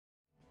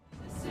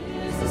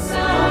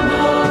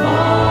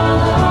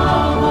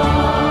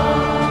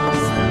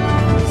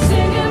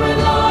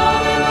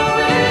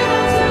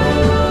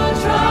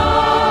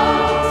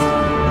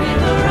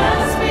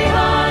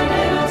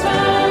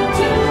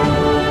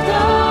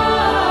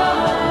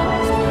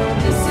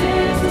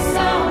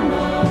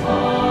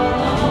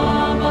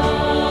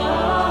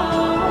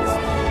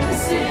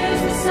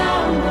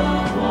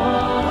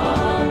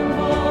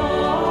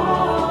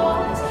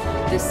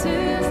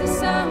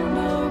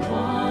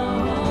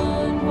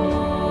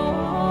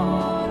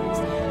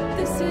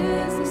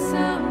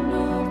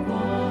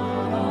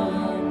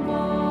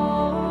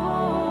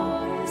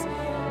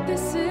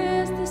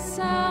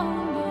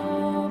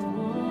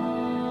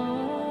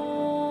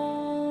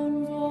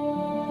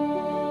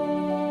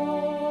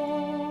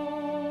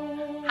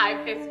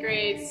Hi, fifth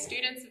grade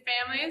students and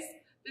families.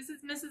 This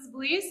is Mrs.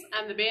 Blease.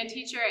 I'm the band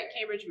teacher at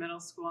Cambridge Middle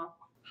School.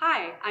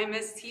 Hi, I'm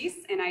Ms. Teese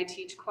and I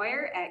teach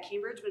choir at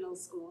Cambridge Middle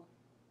School.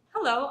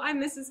 Hello,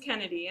 I'm Mrs.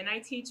 Kennedy and I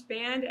teach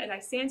band at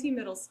Isanti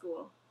Middle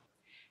School.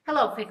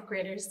 Hello, fifth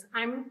graders.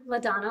 I'm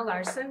LaDonna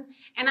Larson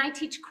and I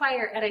teach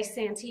choir at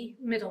Isanti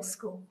Middle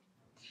School.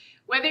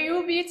 Whether you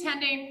will be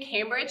attending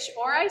Cambridge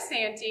or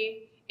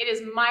Isanti, it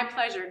is my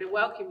pleasure to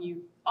welcome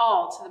you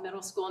all to the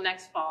middle school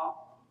next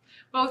fall.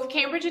 Both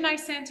Cambridge and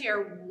Isanti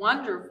are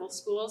wonderful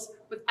schools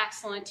with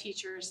excellent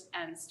teachers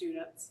and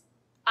students.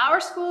 Our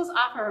schools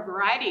offer a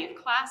variety of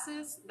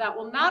classes that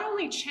will not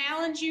only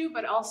challenge you,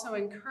 but also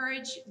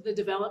encourage the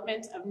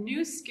development of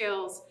new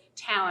skills,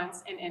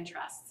 talents, and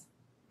interests.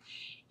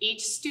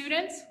 Each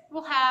student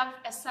will have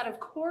a set of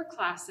core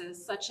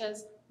classes such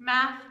as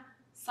math,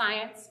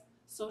 science,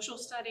 social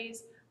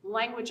studies,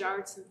 language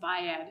arts, and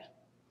Bi-Ed.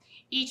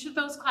 Each of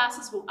those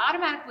classes will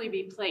automatically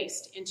be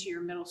placed into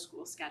your middle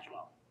school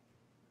schedule.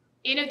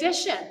 In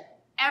addition,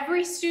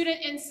 every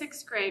student in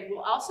sixth grade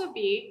will also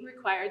be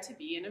required to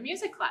be in a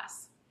music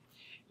class.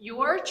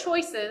 Your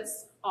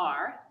choices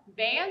are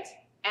band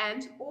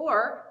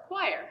and/or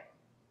choir.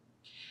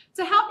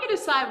 To help you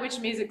decide which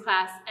music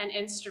class and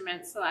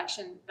instrument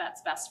selection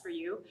that's best for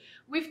you,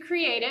 we've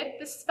created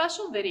this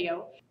special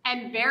video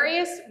and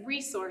various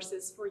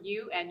resources for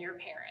you and your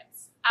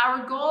parents.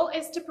 Our goal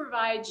is to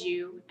provide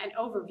you an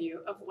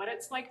overview of what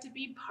it's like to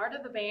be part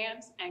of the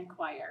band and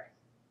choir.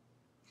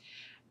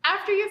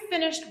 After you've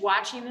finished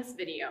watching this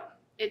video,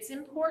 it's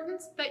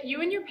important that you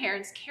and your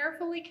parents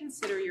carefully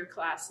consider your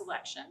class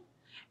selection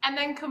and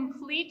then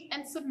complete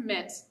and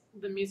submit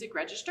the music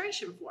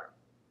registration form.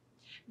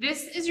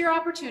 This is your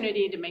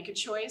opportunity to make a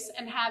choice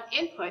and have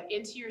input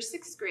into your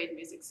sixth grade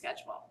music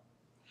schedule.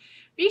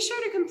 Be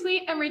sure to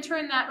complete and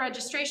return that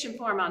registration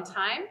form on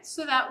time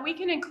so that we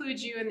can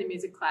include you in the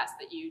music class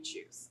that you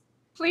choose.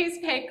 Please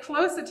pay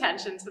close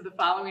attention to the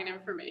following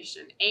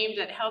information aimed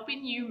at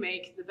helping you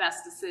make the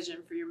best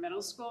decision for your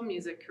middle school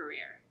music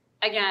career.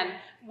 Again,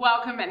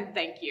 welcome and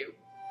thank you.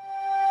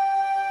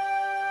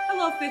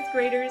 Hello, fifth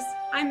graders.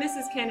 I'm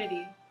Mrs.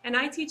 Kennedy and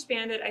I teach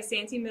band at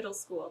Isanti Middle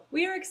School.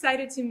 We are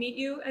excited to meet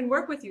you and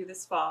work with you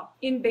this fall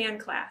in band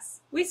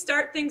class. We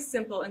start things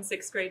simple in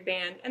sixth grade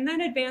band and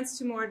then advance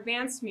to more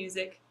advanced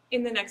music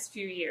in the next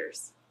few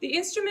years. The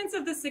instruments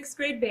of the sixth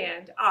grade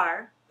band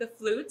are the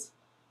flute,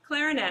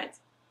 clarinet,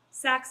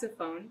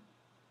 saxophone,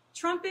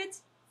 trumpet,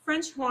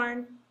 French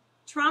horn,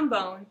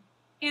 trombone,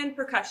 and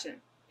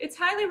percussion. It's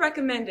highly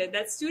recommended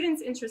that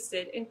students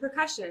interested in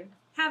percussion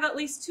have at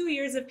least 2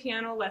 years of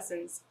piano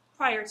lessons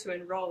prior to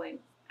enrolling.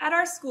 At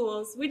our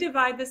schools, we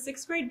divide the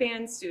sixth grade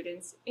band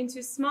students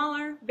into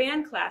smaller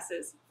band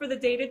classes for the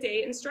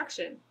day-to-day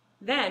instruction.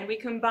 Then we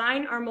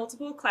combine our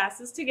multiple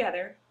classes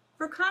together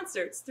for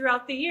concerts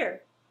throughout the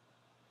year.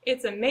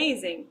 It's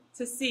amazing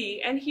to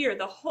see and hear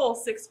the whole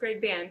sixth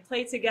grade band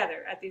play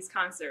together at these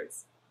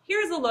concerts.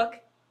 Here's a look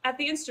at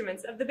the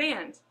instruments of the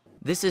band.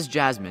 This is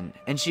Jasmine,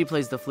 and she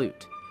plays the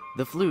flute.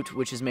 The flute,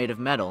 which is made of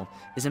metal,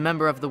 is a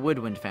member of the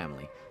woodwind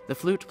family. The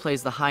flute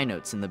plays the high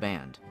notes in the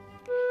band.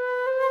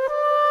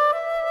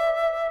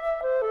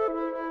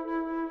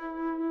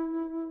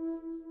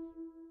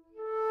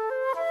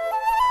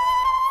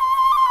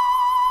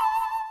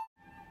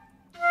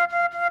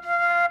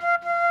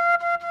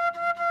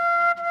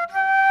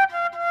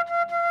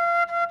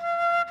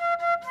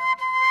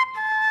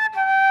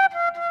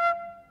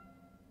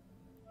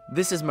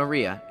 This is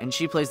Maria, and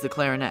she plays the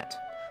clarinet.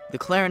 The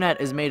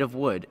clarinet is made of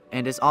wood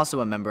and is also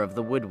a member of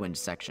the woodwind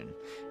section.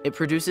 It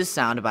produces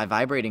sound by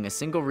vibrating a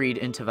single reed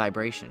into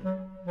vibration.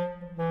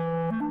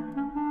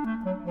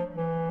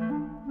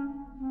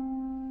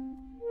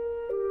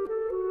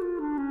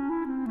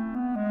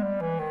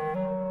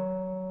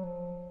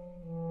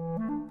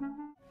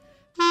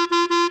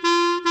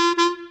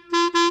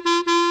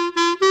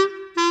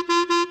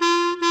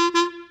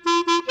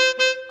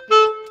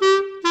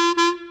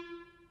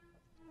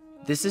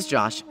 This is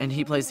Josh, and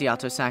he plays the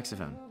alto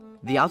saxophone.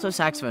 The alto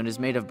saxophone is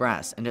made of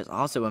brass and is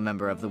also a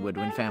member of the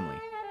woodwind family.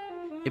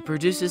 It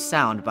produces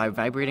sound by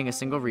vibrating a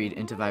single reed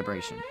into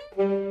vibration.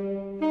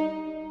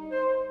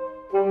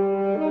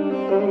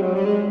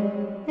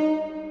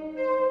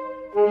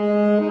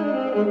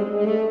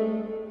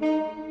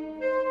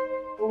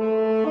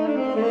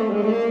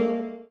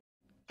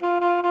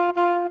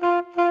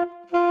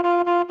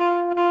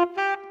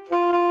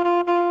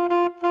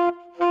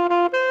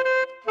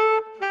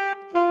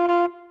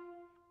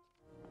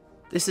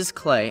 This is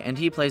Clay, and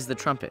he plays the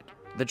trumpet.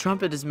 The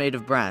trumpet is made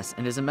of brass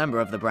and is a member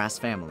of the brass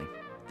family.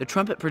 The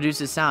trumpet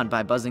produces sound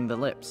by buzzing the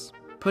lips.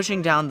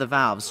 Pushing down the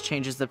valves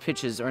changes the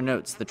pitches or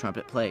notes the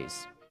trumpet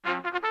plays.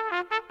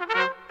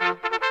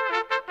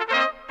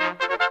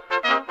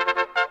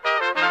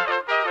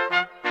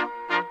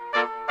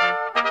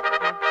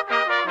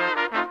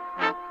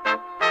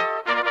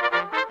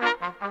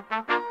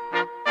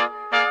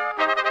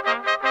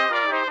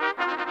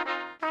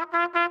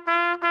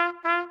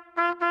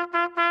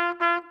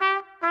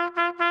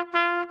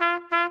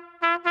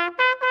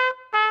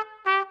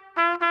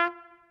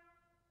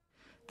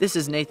 This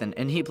is Nathan,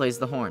 and he plays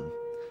the horn.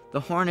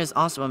 The horn is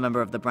also a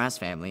member of the brass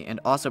family and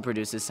also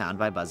produces sound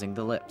by buzzing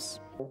the lips.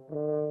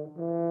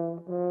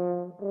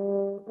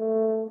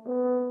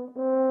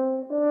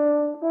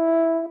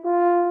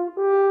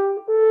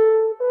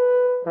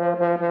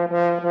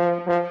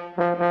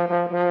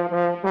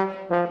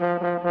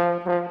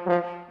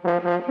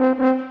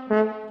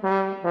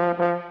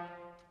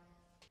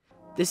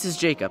 This is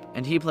Jacob,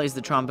 and he plays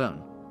the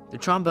trombone. The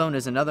trombone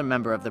is another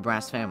member of the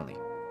brass family.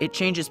 It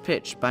changes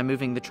pitch by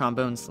moving the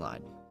trombone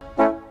slide.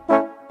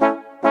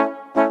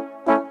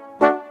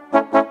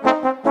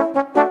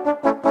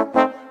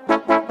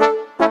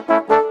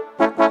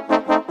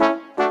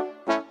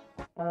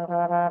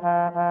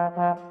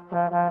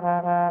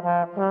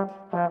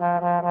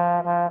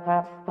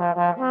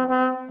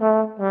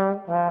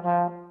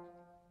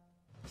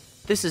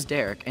 This is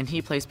Derek, and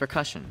he plays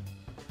percussion.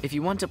 If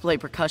you want to play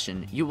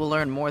percussion, you will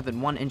learn more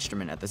than one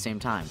instrument at the same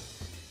time.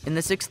 In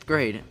the 6th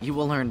grade, you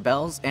will learn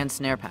bells and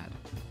snare pad.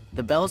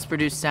 The bells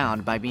produce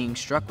sound by being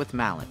struck with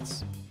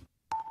mallets.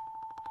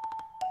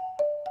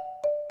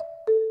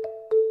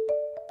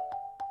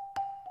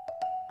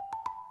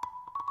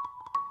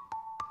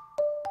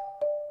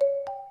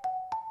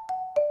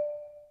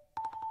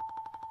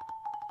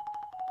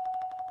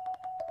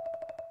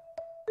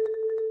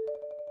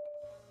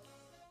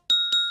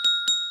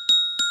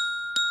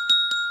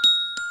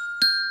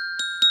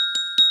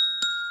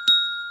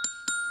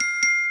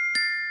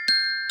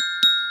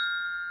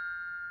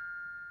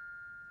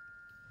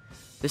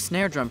 The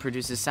snare drum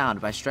produces sound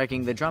by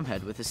striking the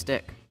drumhead with a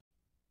stick.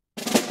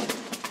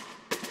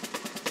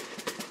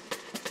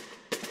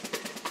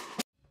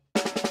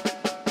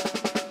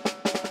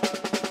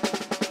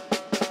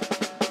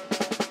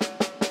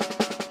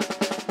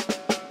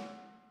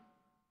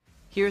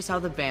 Here's how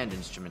the band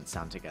instruments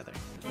sound together.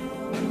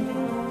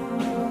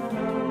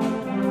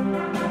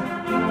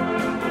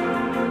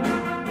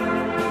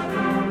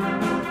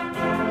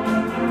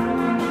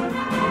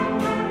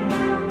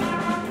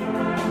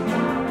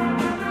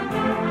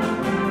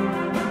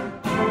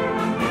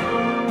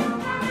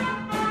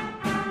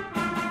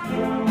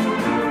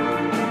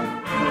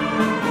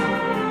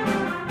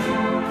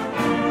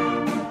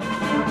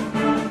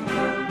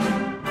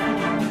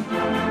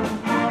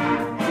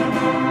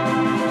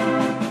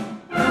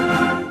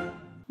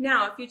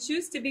 Now, if you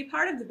choose to be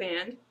part of the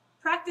band,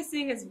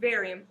 practicing is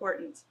very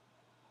important.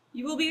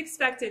 You will be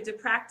expected to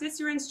practice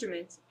your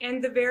instrument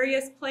and the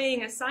various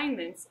playing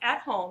assignments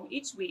at home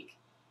each week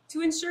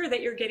to ensure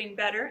that you're getting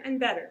better and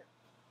better.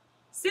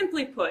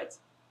 Simply put,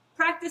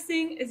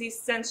 practicing is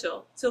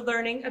essential to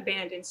learning a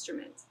band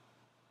instrument.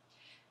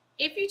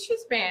 If you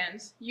choose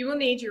band, you will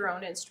need your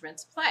own instrument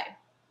to play.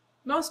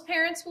 Most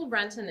parents will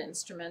rent an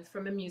instrument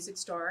from a music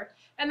store,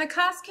 and the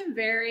cost can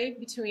vary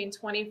between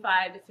 $25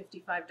 to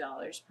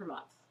 $55 per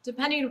month,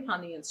 depending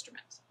upon the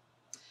instrument.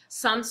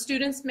 Some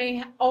students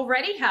may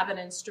already have an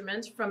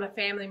instrument from a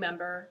family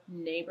member,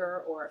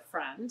 neighbor, or a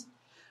friend.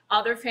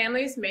 Other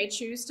families may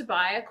choose to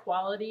buy a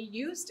quality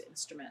used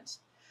instrument.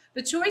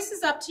 The choice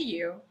is up to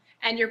you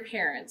and your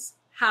parents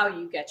how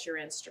you get your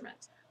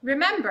instrument.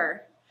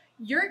 Remember,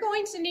 you're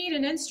going to need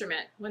an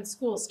instrument when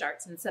school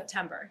starts in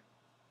September.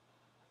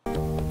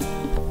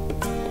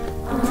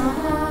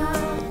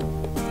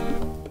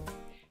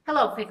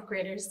 Hello, 5th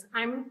graders.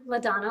 I'm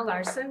LaDonna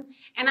Larson,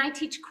 and I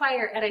teach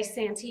choir at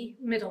Isanti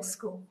Middle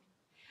School.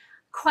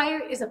 Choir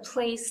is a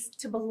place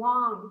to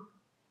belong,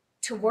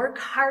 to work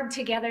hard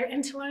together,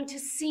 and to learn to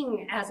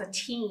sing as a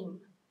team.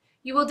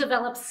 You will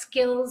develop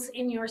skills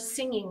in your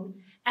singing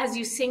as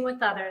you sing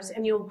with others,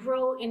 and you'll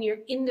grow in your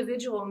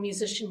individual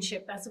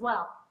musicianship as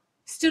well.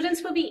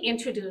 Students will be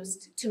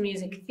introduced to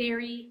music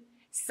theory,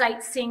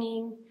 sight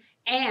singing,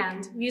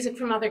 and music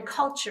from other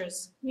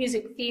cultures,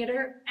 music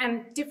theater,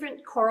 and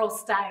different choral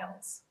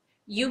styles.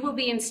 You will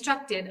be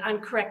instructed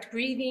on correct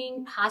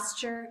breathing,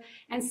 posture,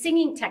 and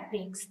singing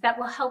techniques that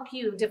will help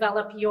you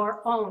develop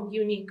your own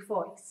unique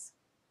voice.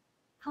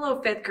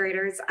 Hello, 5th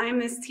graders. I'm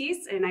Ms.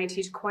 Teese, and I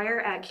teach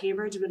choir at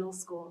Cambridge Middle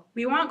School.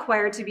 We want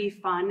choir to be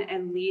fun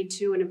and lead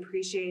to an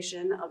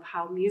appreciation of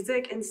how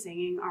music and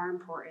singing are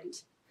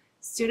important.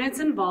 Students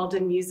involved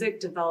in music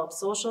develop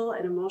social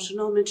and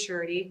emotional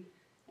maturity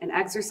and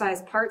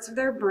exercise parts of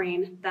their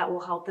brain that will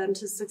help them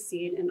to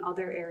succeed in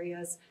other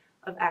areas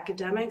of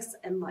academics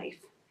and life.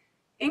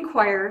 In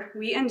choir,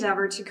 we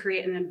endeavor to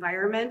create an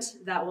environment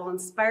that will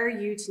inspire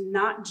you to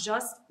not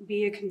just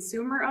be a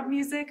consumer of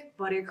music,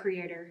 but a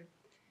creator.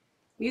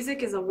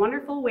 Music is a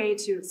wonderful way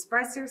to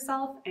express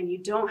yourself, and you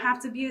don't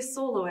have to be a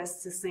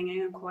soloist to sing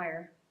in a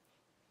choir.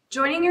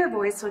 Joining your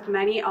voice with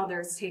many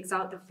others takes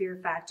out the fear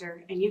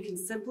factor, and you can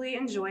simply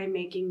enjoy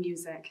making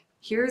music.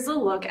 Here's a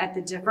look at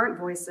the different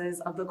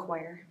voices of the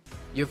choir.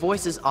 Your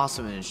voice is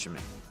also an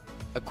instrument.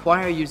 A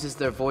choir uses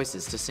their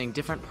voices to sing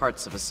different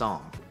parts of a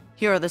song.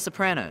 Here are the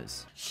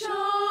sopranos.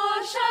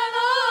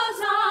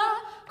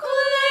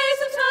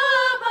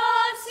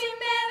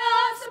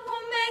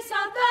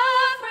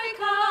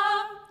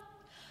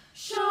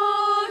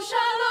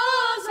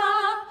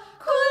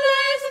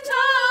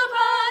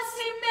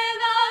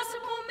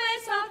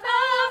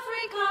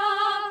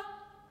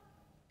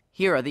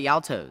 Here are the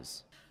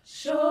altos.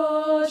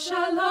 Shoshaloza,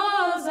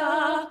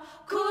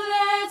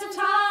 Kuletu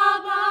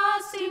Taba,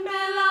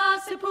 Simela,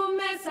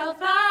 Sepume,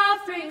 South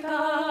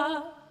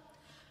Africa.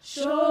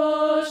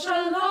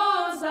 Shoshaloza,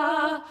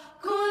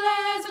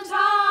 Kuletu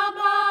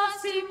Taba,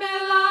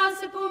 Simela,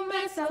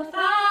 Sepume, South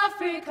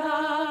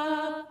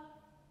Africa.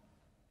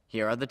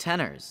 Here are the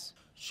tenors.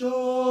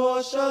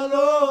 Shoshaloza,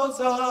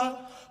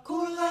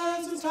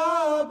 Kuletu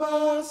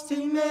Taba,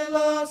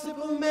 Simela,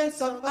 Sepume,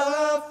 South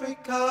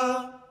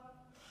Africa.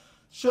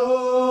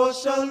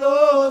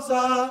 Shoshaloza,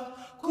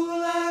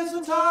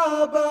 Kuletu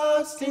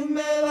Taba,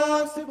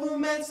 Simela,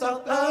 Sepume,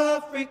 South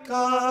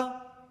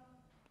Africa.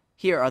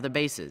 Here are the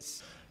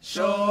basses.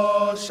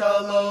 Shoshaloza,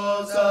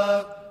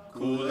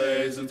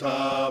 Kuletu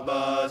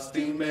Taba,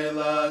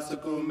 Simela,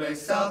 Sepume,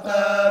 South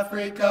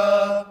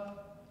Africa.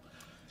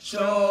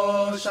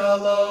 Shoshaloza,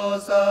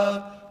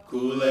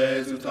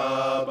 Kuletu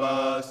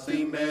Taba,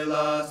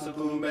 Simela,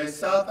 Sepume,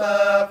 South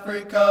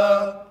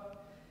Africa.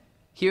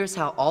 Here's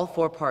how all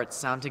 4 parts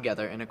sound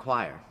together in a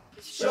choir.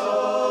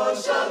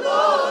 Shoshaloza,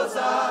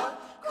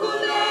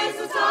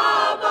 Kuletu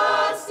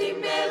Taba,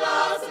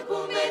 Simela,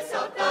 Sepume,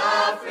 South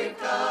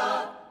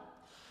Africa.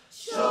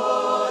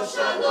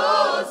 Shoshaloza,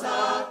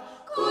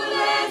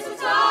 Kuletu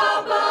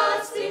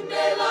Taba,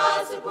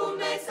 Simela,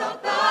 Sepume,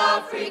 South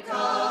Africa.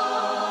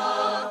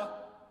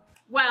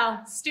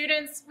 Well,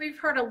 students, we've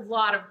heard a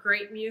lot of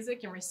great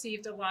music and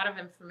received a lot of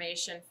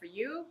information for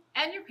you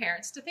and your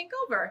parents to think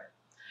over.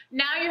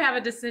 Now you have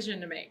a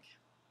decision to make.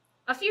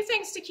 A few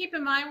things to keep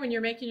in mind when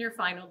you're making your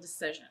final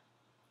decision.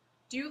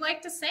 Do you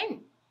like to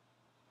sing?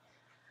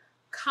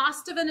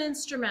 Cost of an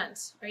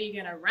instrument. Are you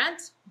going to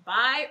rent,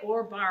 buy,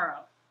 or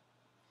borrow?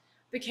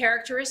 The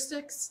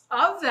characteristics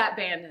of that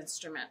band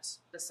instrument,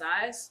 the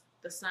size,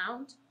 the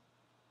sound.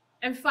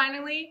 And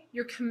finally,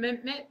 your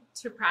commitment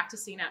to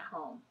practicing at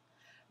home.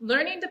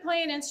 Learning to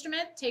play an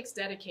instrument takes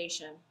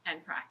dedication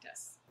and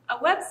practice. A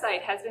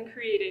website has been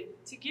created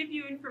to give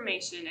you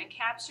information and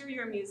capture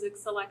your music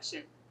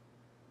selection.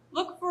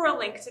 Look for a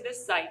link to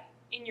this site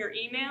in your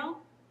email,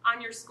 on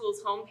your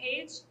school's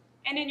homepage,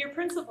 and in your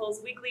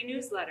principal's weekly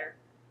newsletter.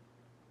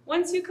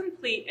 Once you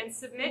complete and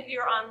submit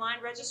your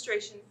online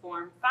registration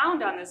form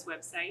found on this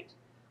website,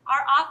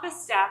 our office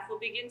staff will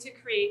begin to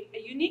create a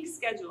unique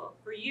schedule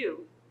for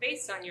you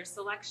based on your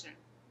selection.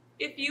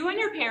 If you and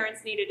your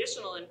parents need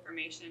additional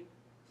information,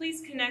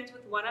 please connect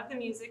with one of the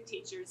music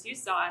teachers you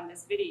saw in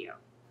this video.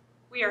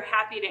 We are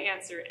happy to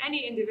answer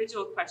any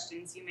individual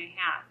questions you may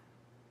have.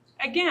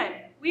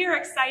 Again, we are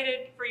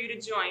excited for you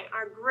to join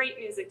our great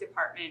music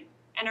department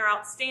and our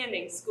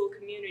outstanding school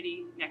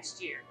community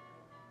next year.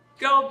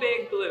 Go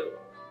Big Blue!